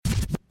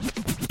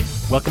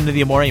Welcome to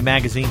the Amore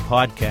Magazine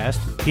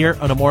podcast, here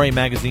on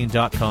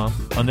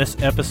AmoreMagazine.com. On this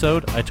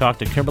episode, I talked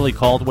to Kimberly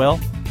Caldwell,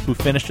 who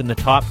finished in the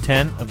top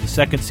 10 of the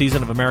second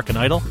season of American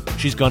Idol.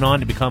 She's gone on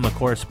to become a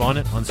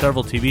correspondent on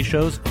several TV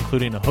shows,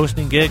 including a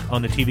hosting gig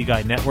on the TV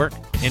Guide Network.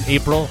 In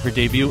April, her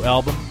debut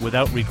album,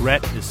 Without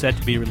Regret, is set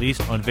to be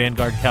released on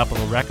Vanguard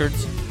Capitol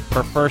Records.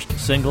 Her first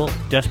single,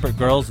 Desperate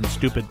Girls and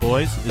Stupid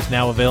Boys, is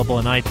now available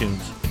on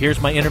iTunes. Here's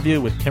my interview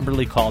with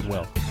Kimberly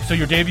Caldwell. So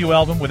your debut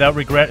album, Without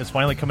Regret, is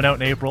finally coming out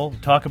in April.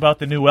 Talk about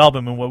the new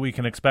album and what we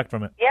can expect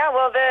from it. Yeah,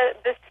 well,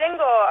 the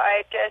single,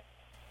 I just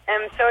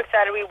am so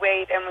excited we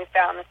wait and we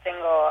found the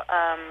single.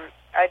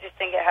 I just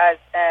think it has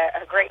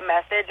a great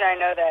message. I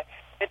know that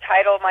the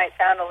title might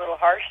sound a little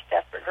harsh,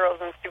 Desperate Girls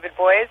and Stupid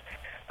Boys,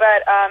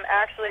 but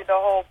actually the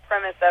whole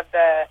premise of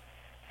the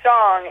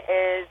song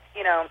is,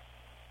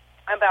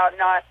 about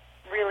not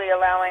really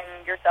allowing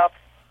yourself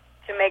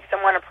to make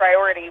someone a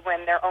priority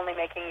when they're only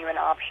making you an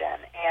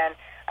option. And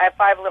I have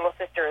 5 little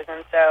sisters,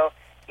 and so,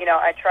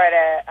 I try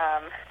to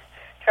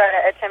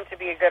attempt to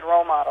be a good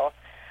role model.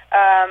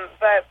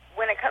 But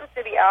when it comes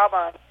to the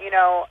album,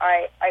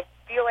 I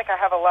feel like I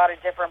have a lot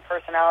of different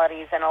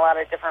personalities and a lot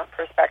of different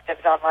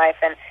perspectives on life,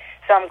 and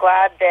so I'm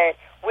glad that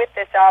with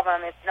this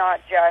album, it's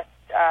not just,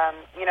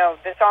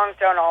 the songs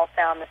don't all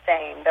sound the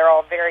same. They're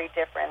all very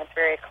different. It's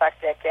very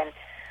eclectic, and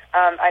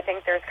I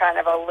think there's kind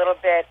of a little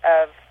bit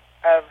of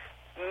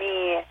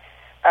me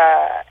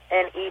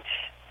in each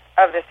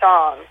of the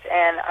songs,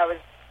 and I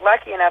was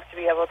lucky enough to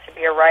be able to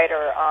be a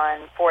writer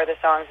on 4 of the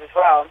songs as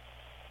well.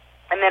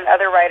 And then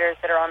other writers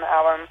that are on the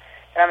album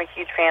that I'm a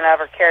huge fan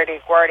of are Cara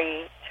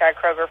DeGuardi, Chad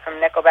Kroeger from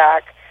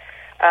Nickelback,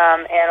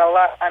 and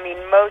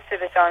most of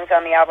the songs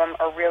on the album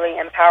are really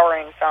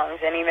empowering songs,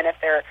 and even if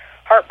they're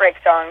heartbreak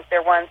songs,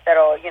 they're ones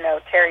that'll,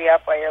 tear you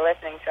up while you're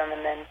listening to them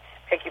and then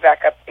pick you back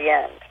up at the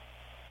end.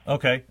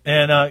 Okay,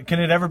 and can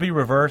it ever be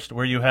reversed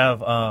where you have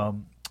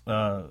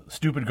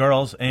Stupid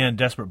Girls and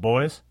Desperate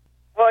Boys?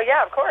 Well,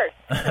 yeah, of course.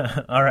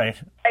 All right.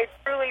 I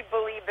truly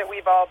believe that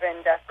we've all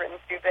been desperate and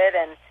stupid,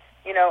 and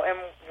and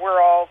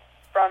we're all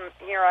from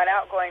here on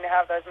out going to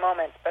have those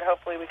moments, but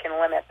hopefully we can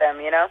limit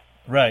them,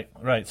 Right.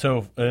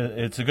 So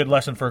it's a good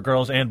lesson for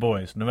girls and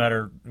boys, no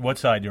matter what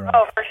side you're on.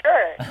 Oh, for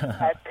sure.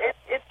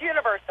 It's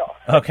universal.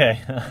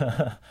 Okay.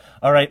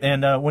 All right,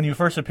 and when you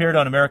first appeared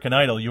on American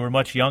Idol, you were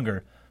much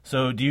younger.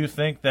 So do you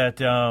think that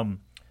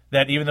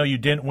that even though you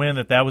didn't win,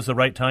 that was the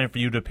right time for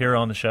you to appear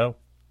on the show?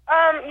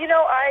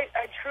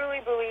 I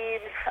truly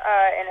believe,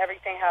 and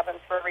everything happens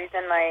for a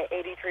reason. My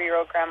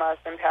 83-year-old grandma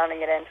has been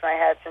pounding it into my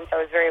head since I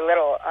was very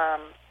little.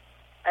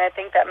 And I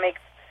think that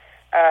makes,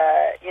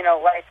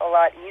 life a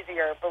lot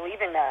easier,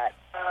 believing that.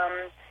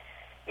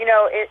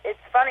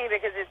 It's funny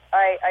because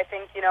I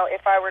think,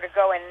 if I were to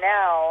go in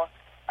now,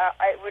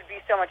 it would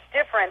be so much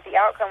different. The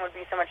outcome would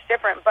be so much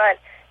different.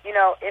 But,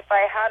 if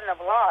I hadn't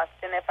have lost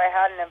and if I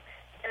hadn't have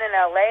been in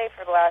L.A.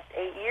 for the last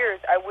 8 years,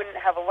 I wouldn't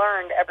have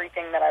learned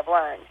everything that I've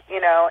learned,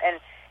 and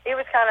it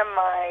was kind of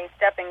my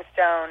stepping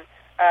stone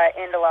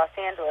into Los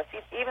Angeles.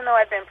 Even though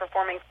I'd been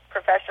performing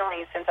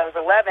professionally since I was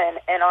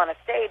 11 and on a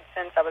stage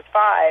since I was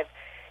 5,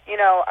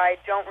 I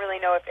don't really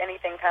know if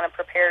anything kind of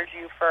prepares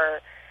you for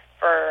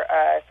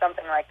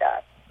something like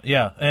that.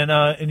 Yeah,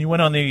 and you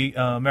went on the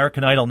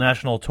American Idol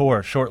national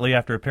tour shortly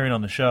after appearing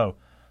on the show.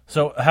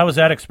 So how was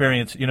that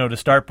experience, to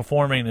start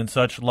performing in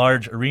such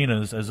large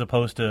arenas as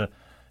opposed to,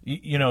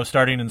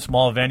 starting in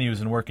small venues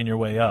and working your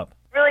way up?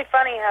 Really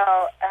funny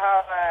how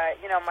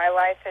my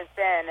life has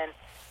been. And,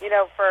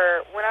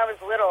 for when I was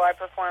little, I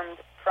performed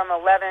from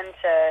 11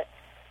 to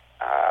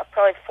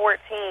probably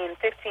 14,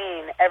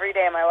 15 every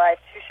day of my life,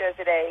 2 shows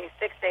a day,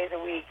 6 days a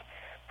week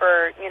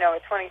for, a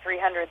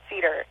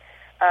 2,300-seater.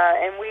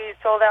 And we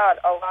sold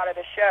out a lot of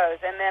the shows.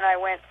 And then I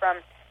went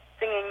from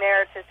singing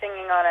there to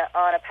singing on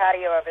a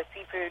patio of a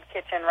seafood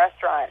kitchen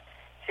restaurant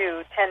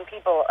to 10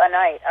 people a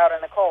night out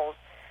in the cold.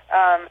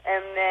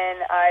 And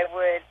then I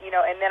would,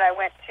 and then I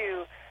went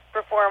to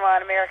perform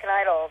on American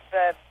Idol,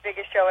 the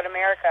biggest show in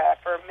America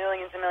for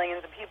millions and millions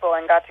of people,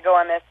 and got to go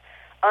on this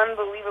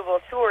unbelievable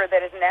tour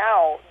that is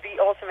now the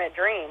ultimate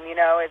dream.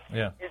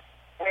 It's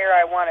where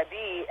I want to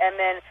be. And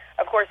then,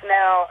 of course,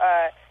 now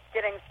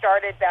getting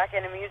started back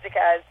into music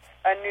as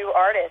a new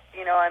artist,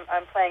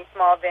 I'm playing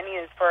small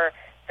venues for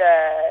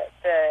the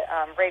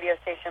radio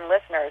station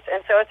listeners.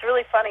 And so it's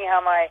really funny how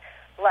my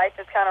life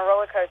is kind of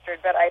roller coastered,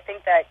 but I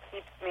think that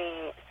keeps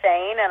me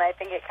sane, and I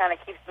think it kind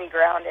of keeps me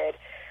grounded.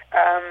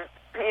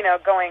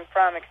 Going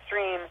from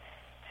extreme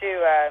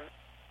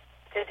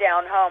to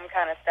down home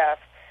kind of stuff.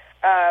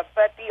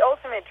 But the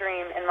ultimate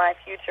dream in my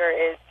future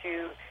is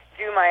to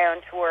do my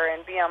own tour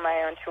and be on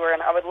my own tour,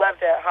 and I would love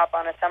to hop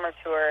on a summer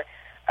tour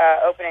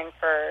opening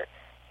for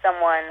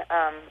someone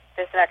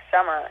this next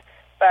summer.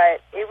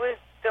 But it was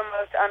the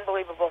most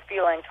unbelievable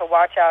feeling to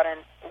walk out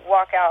and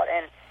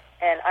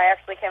I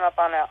actually came up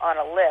on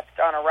a lift,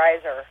 on a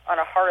riser, on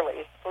a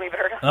Harley, believe it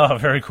or not. Oh,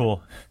 very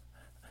cool.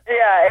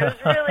 Yeah, it was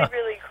really,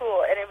 really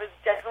cool, and it was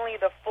definitely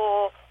the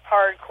full,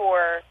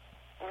 hardcore,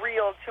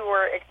 real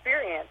tour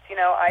experience.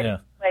 I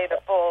didn't play the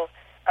full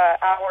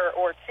hour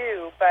or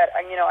two, but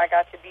I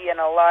got to be in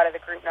a lot of the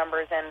group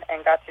numbers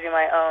and got to do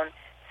my own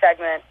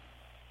segment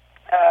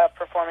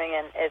performing,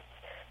 and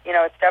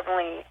it's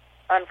definitely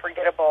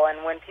unforgettable.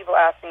 And when people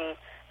ask me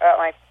about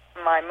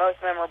my most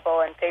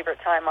memorable and favorite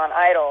time on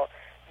Idol,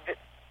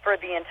 for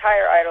the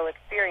entire Idol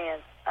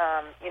experience,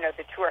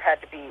 the tour had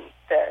to be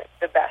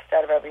the best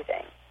out of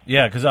everything.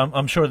 Yeah, because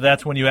I'm sure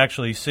that's when you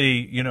actually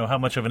see, how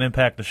much of an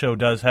impact the show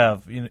does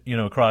have,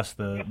 across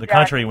the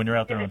country when you're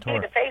out there on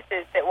tour. See the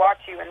faces that watch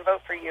you and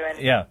vote for you, and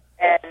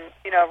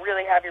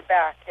really have your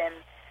back. And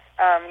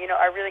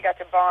I really got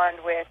to bond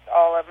with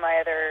all of my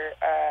other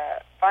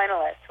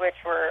finalists, which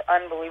were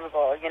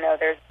unbelievable.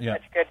 There's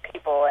such good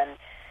people, and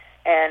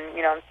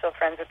I'm still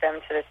friends with them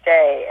to this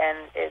day. And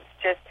it's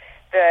just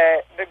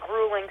the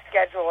grueling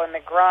schedule and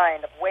the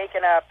grind of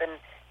waking up and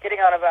getting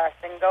on a bus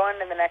and going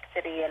to the next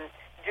city and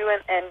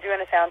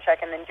doing a sound check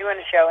and then doing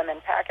a show and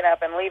then packing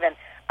up and leaving.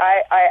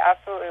 I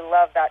absolutely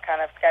love that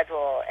kind of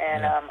schedule,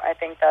 and I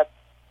think that's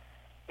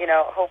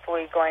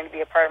hopefully going to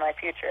be a part of my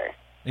future.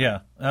 Yeah,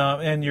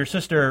 and your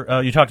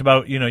sister, you talked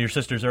about your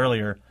sisters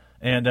earlier,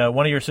 and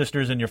one of your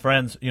sisters and your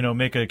friends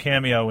make a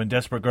cameo in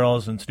Desperate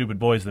Girls and Stupid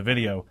Boys, the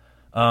video.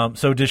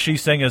 So does she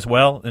sing as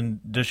well, and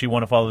does she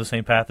want to follow the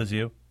same path as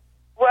you?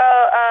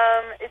 Well,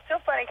 it's so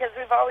funny because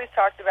we've always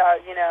talked about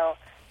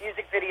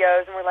music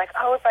videos, and we're like,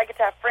 oh, if I get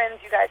to have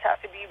friends, you guys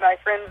have to be my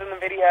friends in the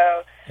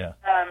video. Yeah.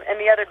 And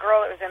the other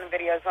girl that was in the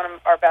video is one of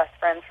our best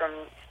friends from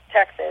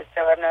Texas,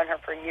 so I've known her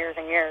for years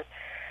and years.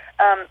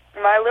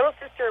 My little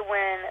sister,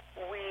 when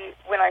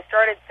I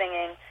started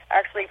singing,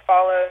 actually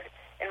followed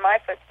in my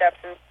footsteps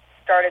and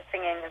started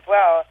singing as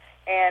well.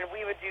 And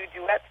we would do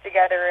duets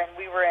together, and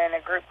we were in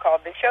a group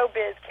called the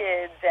Showbiz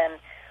Kids, and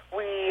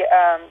we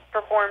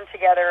performed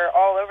together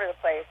all over the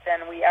place,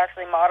 and we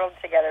actually modeled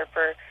together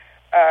for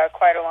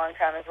quite a long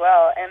time as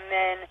well. And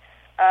then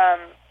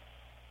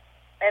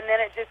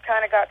it just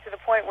kind of got to the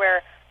point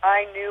where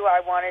I knew I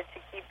wanted to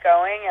keep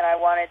going, and I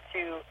wanted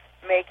to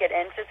make it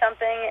into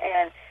something.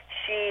 And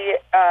she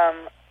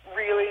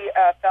really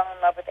fell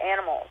in love with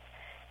animals,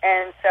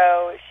 and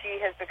so she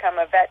has become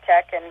a vet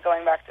tech and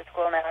going back to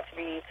school now to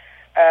be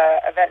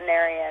a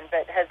veterinarian,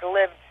 but has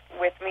lived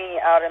with me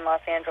out in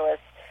Los Angeles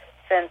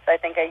since I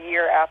think a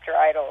year after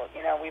Idol.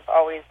 We've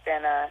always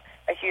been a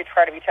huge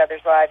part of each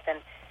other's lives, and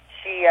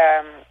she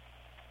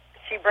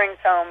brings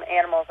home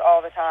animals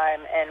all the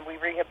time, and we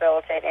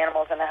rehabilitate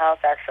animals in the house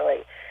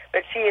actually.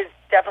 But she is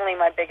definitely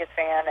my biggest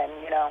fan, and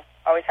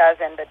always has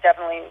been, but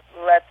definitely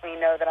lets me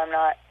know that I'm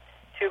not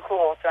too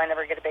cool, so I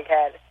never get a big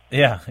head.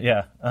 Yeah.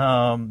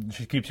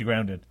 She keeps you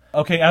grounded.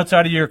 Okay,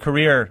 outside of your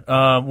career,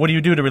 what do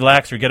you do to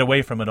relax or get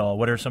away from it all?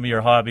 What are some of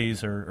your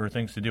hobbies or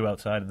things to do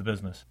outside of the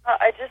business?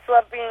 I just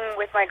love being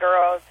with my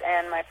girls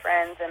and my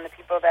friends and the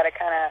people that have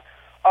kind of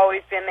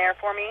always been there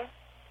for me.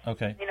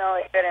 Okay.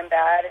 Like good and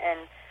bad.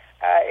 And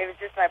it was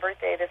just my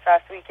birthday this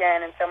last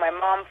weekend, and so my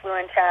mom flew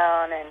in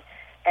town, and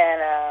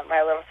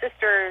my little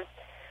sisters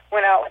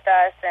went out with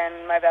us,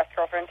 and my best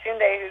girlfriend Tunde,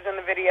 who's in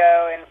the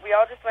video, and we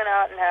all just went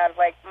out and had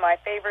like my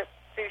favorite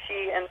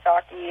sushi and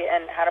sake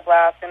and had a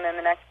blast. And then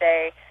the next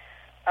day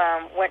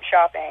went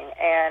shopping,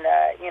 and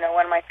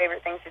one of my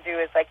favorite things to do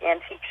is like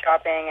antique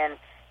shopping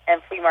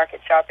and flea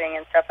market shopping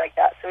and stuff like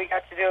that. So we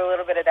got to do a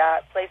little bit of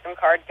that, play some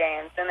card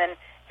games, and then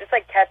just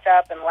like catch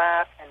up and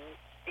laugh and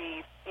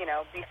be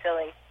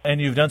silly. And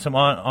you've done some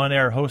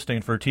on-air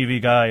hosting for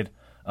TV Guide.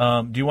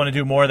 Do you want to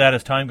do more of that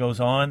as time goes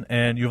on?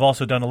 And you've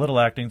also done a little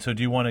acting, so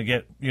do you want to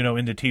get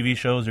into TV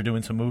shows or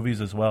doing some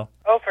movies as well?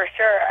 Oh, for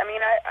sure. I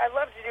mean, I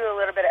love to do a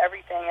little bit of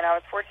everything, and I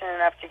was fortunate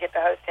enough to get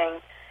the hosting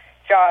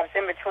jobs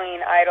in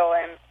between Idol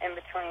and in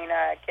between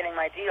getting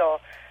my deal.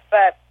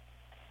 But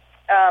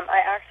I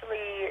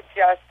actually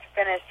just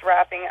finished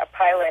wrapping a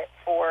pilot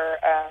for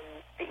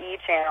the E!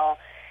 channel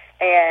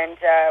and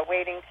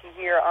waiting to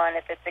hear on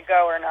if it's a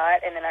go or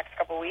not in the next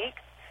couple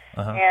weeks.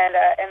 Uh-huh.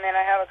 And then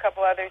I have a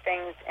couple other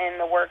things in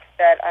the works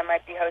that I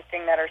might be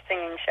hosting that are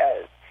singing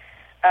shows.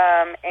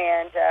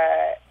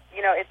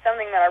 It's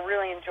something that I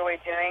really enjoy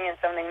doing and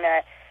something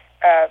that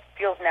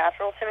feels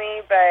natural to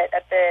me. But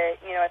at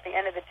the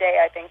end of the day,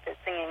 I think that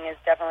singing is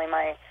definitely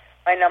my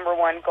number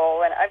one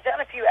goal. And I've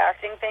done a few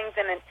acting things,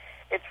 and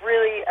it's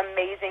really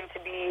amazing to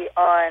be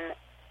on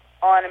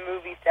a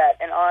movie set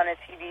and on a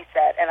TV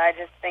set. And I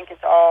just think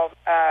it's all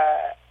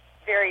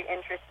very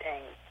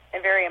interesting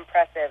and very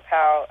impressive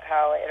how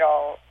it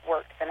all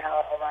works and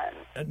how it all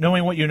runs.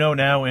 Knowing what you know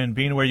now and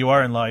being where you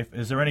are in life,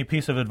 is there any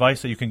piece of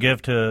advice that you can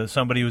give to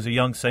somebody who's a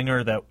young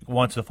singer that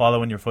wants to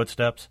follow in your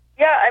footsteps?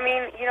 Yeah, I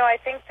mean, I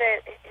think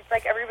that it's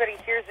like everybody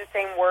hears the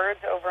same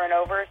words over and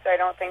over, so I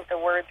don't think the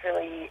words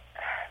really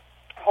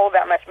hold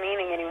that much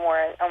meaning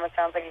anymore. It almost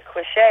sounds like a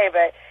cliche,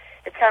 but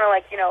it's kind of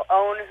like,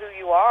 own who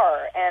you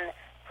are and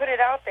put it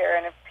out there,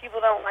 and if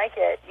people don't like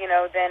it,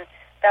 then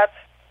that's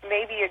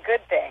maybe a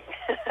good thing.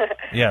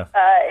 Yeah.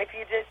 If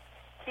you just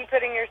keep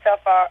putting yourself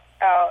out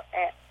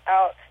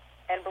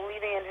and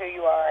believing in who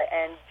you are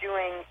and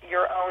doing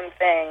your own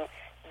thing,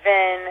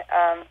 then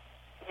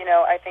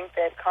I think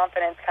that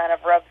confidence kind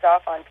of rubs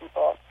off on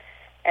people,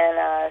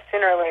 and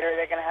sooner or later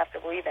they're going to have to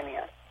believe in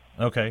you.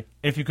 Okay.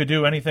 If you could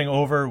do anything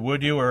over,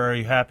 would you, or are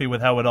you happy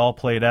with how it all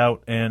played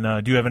out, and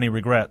do you have any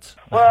regrets?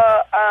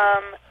 Well,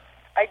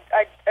 I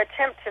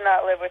attempt to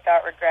not live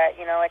without regret.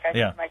 You know, like I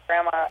think my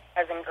grandma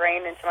has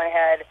ingrained into my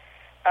head,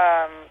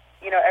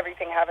 you know,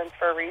 everything happens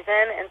for a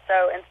reason. And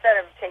so instead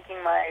of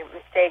taking my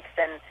mistakes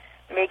and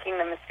making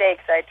the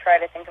mistakes, I try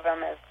to think of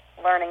them as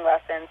learning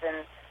lessons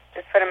and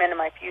just put them into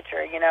my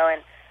future, you know.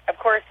 And, of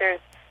course,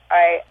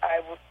 I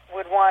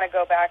would want to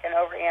go back and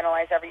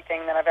overanalyze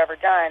everything that I've ever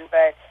done,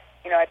 but,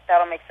 you know,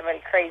 that'll make somebody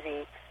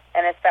crazy.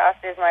 And as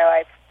fast as my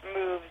life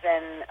moves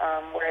and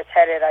where it's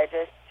headed, I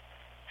just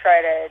try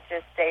to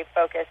just stay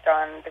focused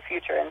on the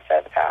future instead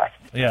of the past.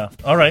 Yeah.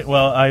 All right.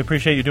 Well, I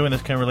appreciate you doing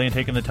this, Kimberly, and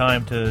taking the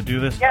time to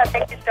do this. Yeah,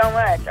 thank you so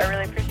much. I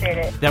really appreciate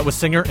it. That was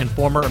singer and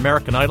former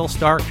American Idol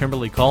star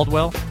Kimberly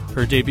Caldwell.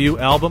 Her debut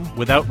album,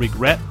 Without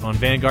Regret, on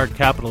Vanguard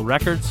Capitol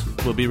Records,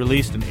 will be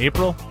released in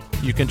April.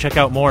 You can check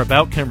out more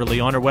about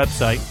Kimberly on her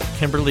website,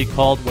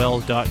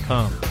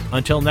 KimberlyCaldwell.com.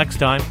 Until next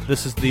time,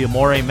 this is the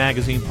Amore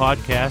Magazine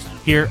podcast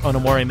here on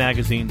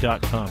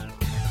AmoreMagazine.com.